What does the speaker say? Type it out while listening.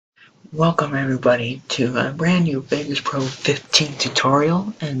Welcome everybody to a brand new Vegas Pro 15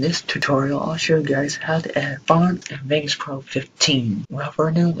 tutorial. In this tutorial I'll show you guys how to add fonts in Vegas Pro 15. Without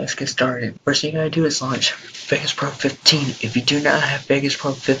further ado, let's get started. First thing you gotta do is launch Vegas Pro 15. If you do not have Vegas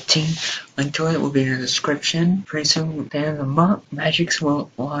Pro 15, link to it will be in the description. Pretty soon at the end of the month, Magix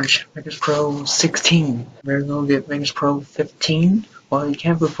will launch Vegas Pro 16. We're gonna get Vegas Pro 15 while you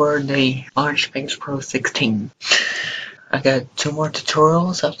can before they launch Vegas Pro 16. I got 2 more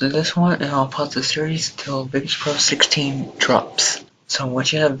tutorials after this one, and I'll pause the series till Vegas Pro 16 drops. So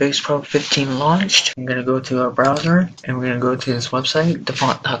once you have Vegas Pro 15 launched, I'm going to go to our browser, and we're going to go to this website,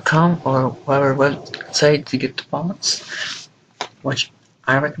 thefont.com, or whatever website to get the fonts, which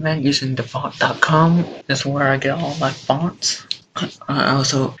I recommend using thefont.com. That's where I get all my fonts. I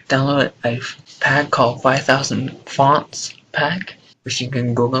also downloaded a pack called 5000 Fonts pack, which you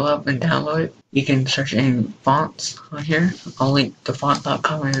can Google up and download it. You can search any fonts on here. I'll link the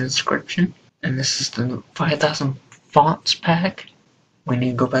font.com in the description. And this is the 5000 Fonts pack. We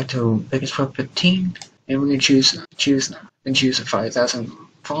need to go back to Vegas Pro 15, and we're gonna choose a 5000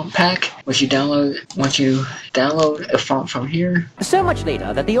 font pack, which you download. Once you download a font from here. So much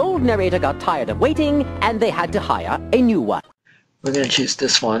later that the old narrator got tired of waiting, and they had to hire a new one. We're gonna choose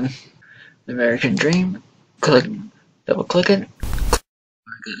this one, American Dream. Double click it.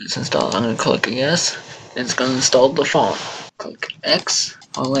 It's installed. I'm going to click yes, and it's going to install the font. Click X.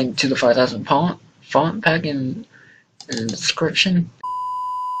 I'll link to the 5000 font pack in the description.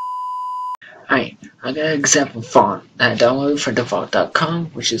 Alright, I got an example font that I downloaded from default.com,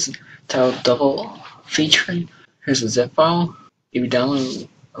 which is titled Double Featuring. Here's a zip file. If you download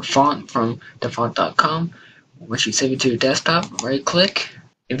a font from default.com, once you save it to your desktop, right click.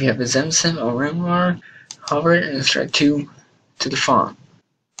 If you have a Zemsim or Rimbar, hover it and extract to the font.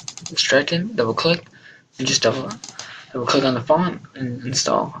 Extract it, double click, and just double click on the font and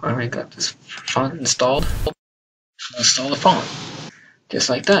install. I already got this font installed. Install the font, just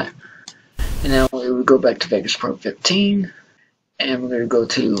like that. And now we will go back to Vegas Pro 15, and we're going to go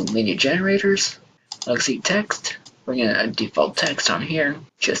to media generators, legacy text. We're going to add default text on here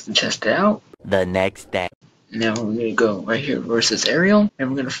just to test it out. The next day. Now we're going to go right here versus Arial, and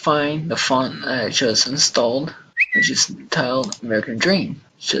we're going to find the font that I just installed, which is titled American Dream.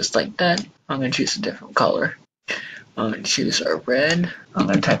 Just like that. I'm going to choose a different color. I'm going to choose a red. I'm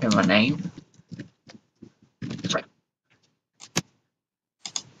going to type in my name.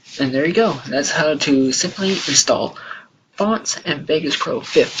 And there you go. That's how to simply install fonts in Vegas Pro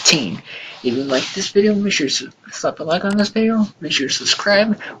 15. If you like this video, make sure to slap a like on this video. Make sure to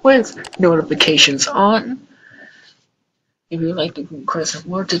subscribe with notifications on. If you'd like to request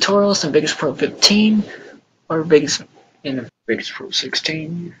more tutorials in Vegas Pro 15 or Vegas Pro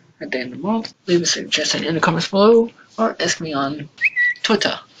 16 at the end of the month, leave a suggestion in the comments below or ask me on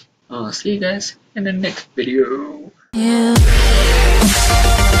Twitter. I'll see you guys in the next video. Yeah.